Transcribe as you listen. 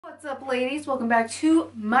What's up, ladies? Welcome back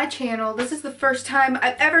to my channel. This is the first time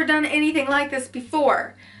I've ever done anything like this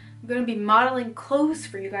before. I'm going to be modeling clothes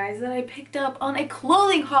for you guys that I picked up on a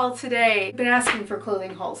clothing haul today. We've been asking for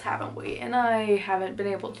clothing hauls, haven't we? And I haven't been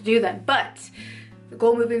able to do them, but the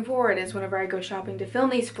goal moving forward is whenever I go shopping to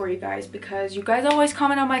film these for you guys, because you guys always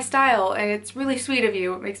comment on my style and it's really sweet of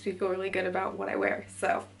you. It makes me feel really good about what I wear,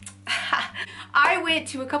 so. I went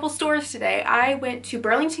to a couple stores today. I went to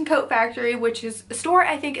Burlington Coat Factory, which is a store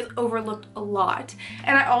I think is overlooked a lot.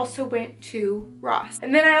 And I also went to Ross.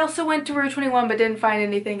 And then I also went to Rue 21 but didn't find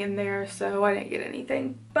anything in there, so I didn't get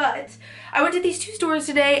anything. But I went to these two stores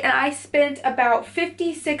today and I spent about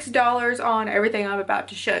 $56 on everything I'm about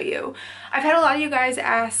to show you. I've had a lot of you guys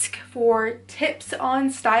ask for tips on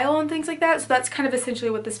style and things like that, so that's kind of essentially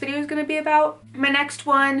what this video is going to be about. My next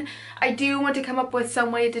one, I do want to come up with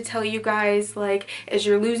some way to tell you guys, like, as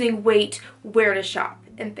you're losing weight, where to shop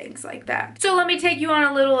and things like that. So let me take you on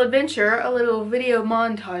a little adventure, a little video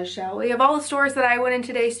montage, shall we, of all the stores that I went in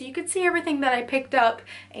today so you could see everything that I picked up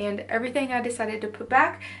and everything I decided to put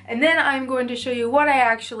back. And then I'm going to show you what I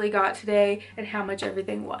actually got today and how much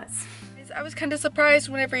everything was. I was kind of surprised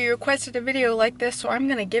whenever you requested a video like this, so I'm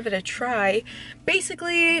gonna give it a try.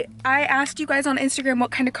 Basically, I asked you guys on Instagram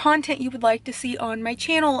what kind of content you would like to see on my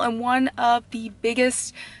channel, and one of the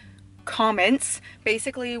biggest comments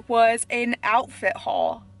basically was an outfit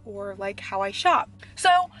haul, or like how I shop. So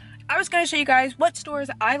I was gonna show you guys what stores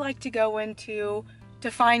I like to go into to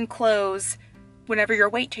find clothes whenever your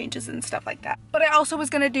weight changes and stuff like that. But I also was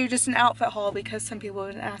gonna do just an outfit haul because some people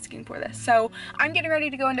have been asking for this. So I'm getting ready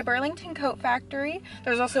to go into Burlington Coat Factory.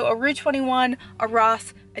 There's also a Rue 21, a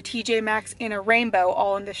Ross, a TJ Maxx, and a Rainbow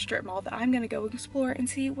all in this strip mall that I'm gonna go explore and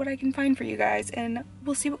see what I can find for you guys. And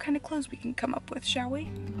we'll see what kind of clothes we can come up with, shall we?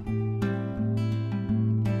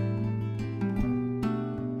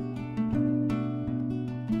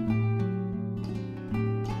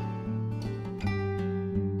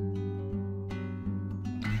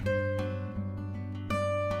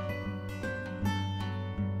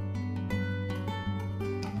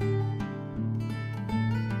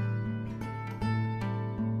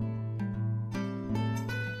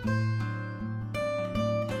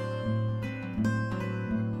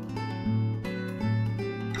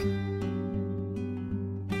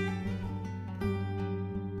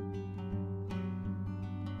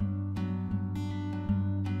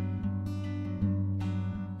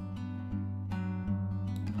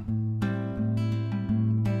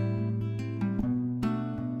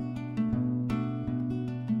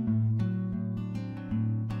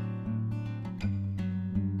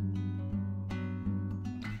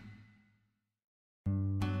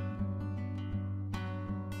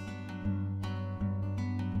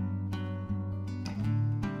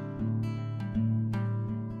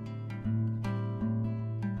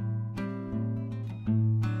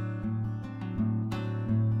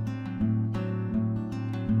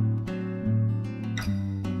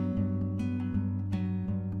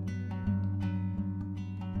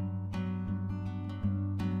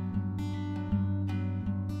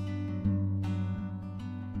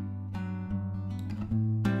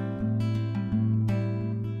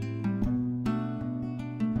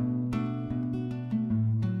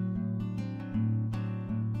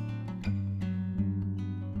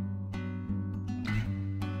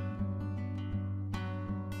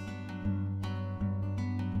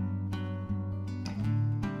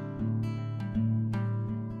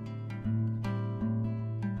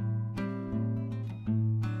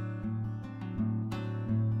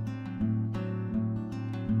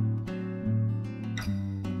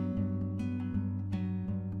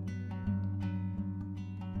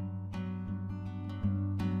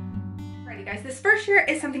 Guys, this first shirt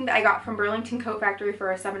is something that I got from Burlington Coat Factory for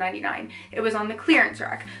 $7.99. It was on the clearance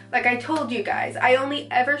rack. Like I told you guys, I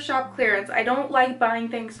only ever shop clearance. I don't like buying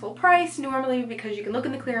things full price normally because you can look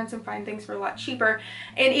in the clearance and find things for a lot cheaper.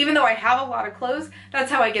 And even though I have a lot of clothes,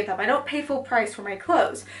 that's how I get them. I don't pay full price for my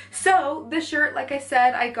clothes. So this shirt, like I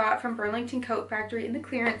said, I got from Burlington Coat Factory in the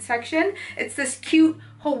clearance section. It's this cute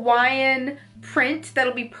Hawaiian print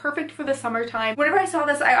that'll be perfect for the summertime. Whenever I saw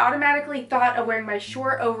this, I automatically thought of wearing my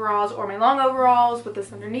short overalls or my long overalls with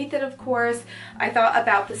this underneath it, of course. I thought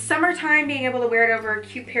about the summertime, being able to wear it over a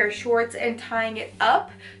cute pair of shorts and tying it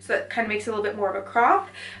up, so it kind of makes it a little bit more of a crop.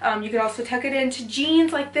 You could also tuck it into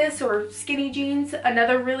jeans like this or skinny jeans.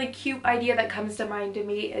 Another really cute idea that comes to mind to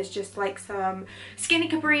me is just like some skinny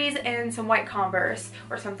capris and some white Converse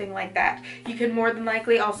or something like that. You can more than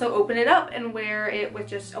likely also open it up and wear it with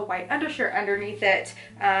just a white undershirt underneath it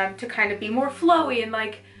to kind of be more flowy and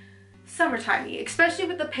like summertimey, especially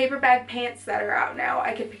with the paper bag pants that are out now.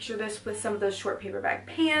 I could picture this with some of those short paper bag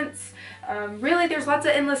pants. Really, there's lots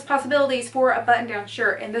of endless possibilities for a button-down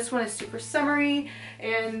shirt, and this one is super summery,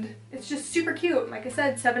 and it's just super cute. Like I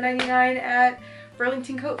said, $7.99 at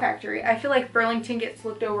Burlington Coat Factory. I feel like Burlington gets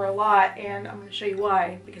looked over a lot, and I'm going to show you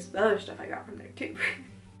why, because of the other stuff I got from there too.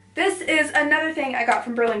 This is another thing I got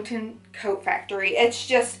from Burlington Coat Factory. It's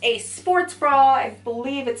just a sports bra. I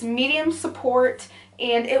believe it's medium support,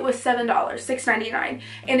 and it was $7, $6.99.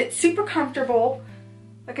 And it's super comfortable.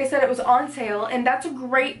 Like I said, it was on sale, and that's a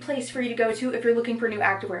great place for you to go to if you're looking for new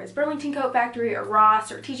activewear. It's Burlington Coat Factory or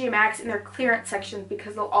Ross or TJ Maxx in their clearance sections,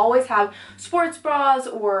 because they'll always have sports bras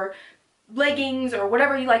or leggings or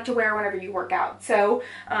whatever you like to wear whenever you work out. So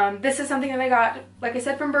this is something that I got, like I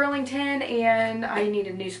said, from Burlington, and I need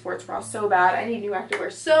a new sports bra so bad. I need new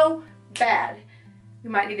activewear so bad. We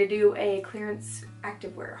might need to do a clearance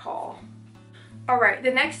activewear haul. Alright,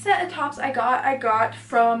 the next set of tops I got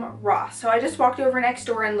from Ross. So I just walked over next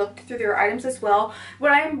door and looked through their items as well.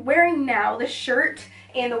 What I'm wearing now, the shirt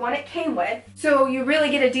and the one it came with. So you really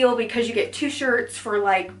get a deal because you get 2 shirts for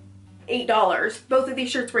like $8. Both of these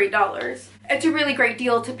shirts were $8. It's a really great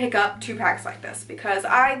deal to pick up 2 packs like this, because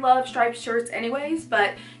I love striped shirts anyways,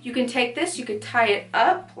 but you can take this, you could tie it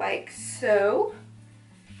up like so,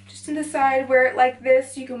 just in the side, wear it like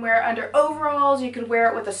this. You can wear it under overalls, you could wear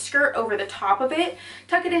it with a skirt over the top of it,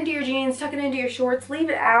 tuck it into your jeans, tuck it into your shorts, leave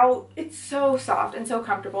it out. It's so soft and so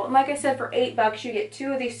comfortable. And like I said, for $8 you get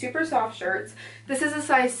 2 of these super soft shirts. This is a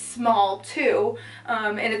size small too,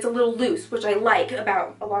 and it's a little loose, which I like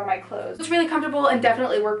about a lot of my clothes. It's really comfortable and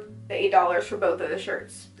definitely worth the $8 for both of the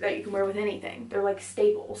shirts that you can wear with anything. They're like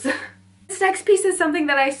staples. This next piece is something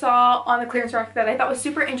that I saw on the clearance rack that I thought was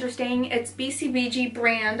super interesting. It's BCBG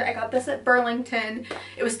brand. I got this at Burlington.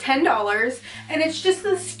 It was $10, and it's just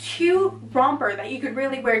this cute romper that you could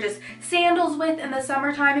really wear just sandals with in the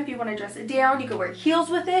summertime if you want to dress it down. You could wear heels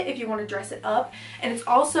with it if you want to dress it up, and it's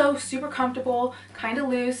also super comfortable, kind of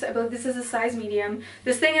loose. I believe this is a size medium.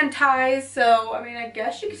 This thing unties, so I mean, I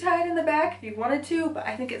guess you could tie it in the back if you wanted to, but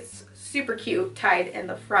I think it's super cute tied in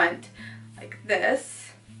the front like this.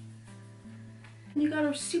 You got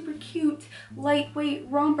a super cute lightweight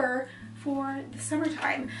romper for the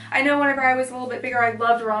summertime. I know whenever I was a little bit bigger, I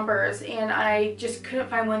loved rompers, and I just couldn't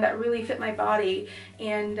find one that really fit my body.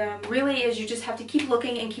 And really is, you just have to keep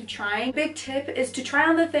looking and keep trying. Big tip is to try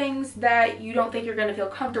on the things that you don't think you're going to feel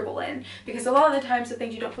comfortable in, because a lot of the times the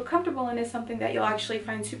things you don't feel comfortable in is something that you'll actually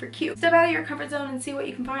find super cute. Step out of your comfort zone and see what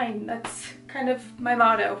you can find. That's kind of my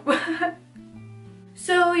motto.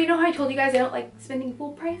 So, you know how I told you guys I don't like spending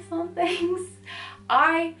full price on things?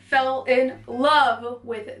 I fell in love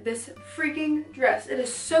with this freaking dress. It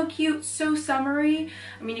is so cute, so summery.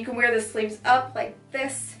 I mean, you can wear the sleeves up like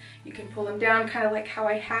this. You can pull them down kind of like how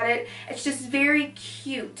I had it. It's just very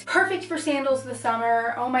cute. Perfect for sandals this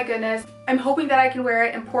summer. Oh my goodness. I'm hoping that I can wear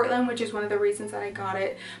it in Portland, which is one of the reasons that I got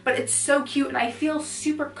it. But it's so cute, and I feel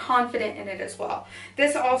super confident in it as well.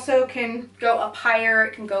 This also can go up higher,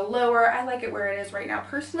 it can go lower. I like it where it is right now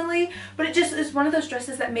personally, but it just is one of those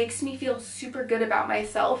dresses that makes me feel super good about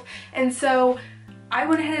myself. And so I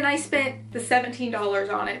went ahead and I spent the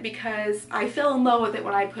 $17 on it because I fell in love with it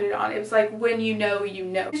when I put it on. It was like, when you know, you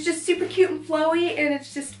know. It's just super cute and flowy, and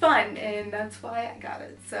it's just fun, and that's why I got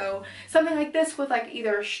it. So something like this with like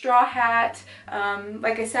either a straw hat,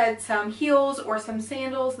 like I said, some heels or some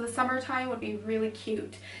sandals in the summertime would be really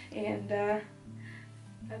cute. And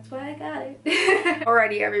that's why I got it.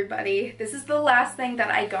 Alrighty, everybody. This is the last thing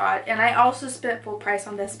that I got, and I also spent full price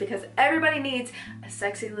on this because everybody needs a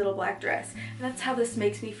sexy little black dress, and that's how this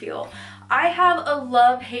makes me feel. I have a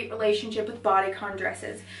love-hate relationship with bodycon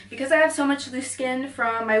dresses. Because I have so much loose skin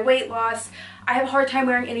from my weight loss, I have a hard time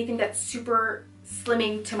wearing anything that's super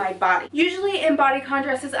slimming to my body. Usually in bodycon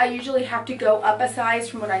dresses, I usually have to go up a size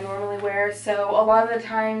from what I normally wear, so a lot of the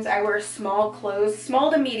times I wear small clothes,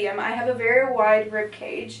 small to medium. I have a very wide rib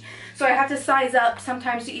cage, so I have to size up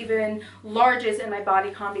sometimes to even larges in my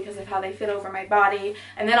bodycon because of how they fit over my body,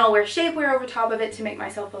 and then I'll wear shapewear over top of it to make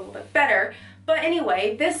myself a little bit better. But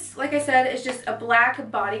anyway, this, like I said, is just a black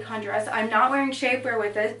bodycon dress. I'm not wearing shapewear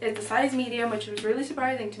with it. It's a size medium, which was really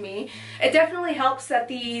surprising to me. It definitely helps that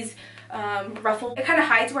these ruffled, it kind of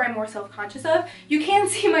hides where I'm more self-conscious of. You can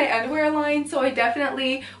see my underwear line, so I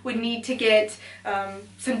definitely would need to get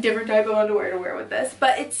some different type of underwear to wear with this.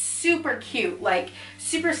 But it's super cute, like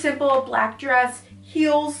super simple black dress,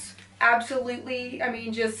 heels, absolutely. I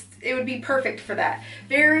mean, just, it would be perfect for that.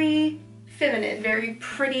 Very feminine, very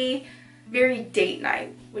pretty, very date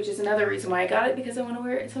night, which is another reason why I got it, because I want to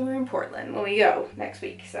wear it somewhere in Portland when we go next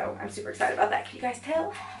week. So I'm super excited about that. Can you guys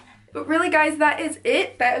tell? But really guys, that is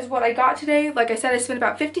it. That is what I got today. Like I said, I spent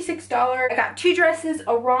about $56. I got 2 dresses,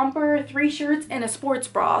 a romper, 3 shirts, and a sports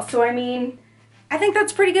bra. So I mean, I think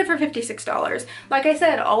that's pretty good for $56. Like I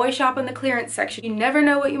said, always shop in the clearance section. You never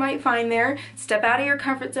know what you might find there. Step out of your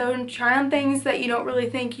comfort zone, try on things that you don't really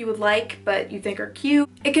think you would like, but you think are cute.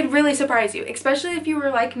 It could really surprise you, especially if you were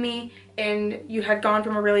like me and you had gone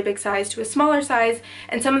from a really big size to a smaller size,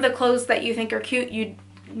 and some of the clothes that you think are cute you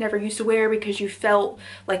never used to wear because you felt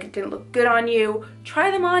like it didn't look good on you.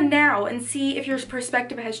 Try them on now and see if your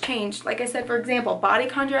perspective has changed. Like I said, for example,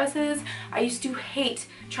 bodycon dresses. I used to hate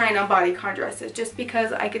trying on bodycon dresses just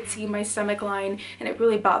because I could see my stomach line and it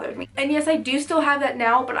really bothered me. And yes, I do still have that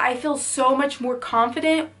now, but I feel so much more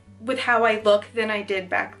confident with how I look than I did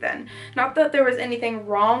back then. Not that there was anything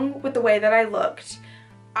wrong with the way that I looked.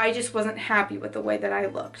 I just wasn't happy with the way that I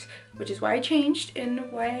looked, which is why I changed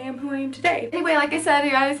and why I am who I am today. Anyway, like I said,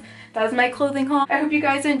 you guys, that was my clothing haul. I hope you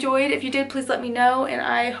guys enjoyed. If you did, please let me know, and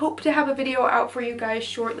I hope to have a video out for you guys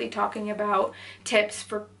shortly talking about tips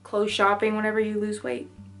for clothes shopping whenever you lose weight.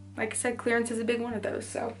 Like I said, clearance is a big one of those.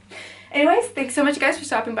 So anyways, thanks so much guys for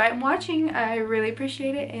stopping by and watching. I really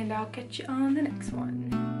appreciate it, and I'll catch you on the next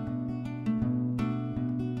one.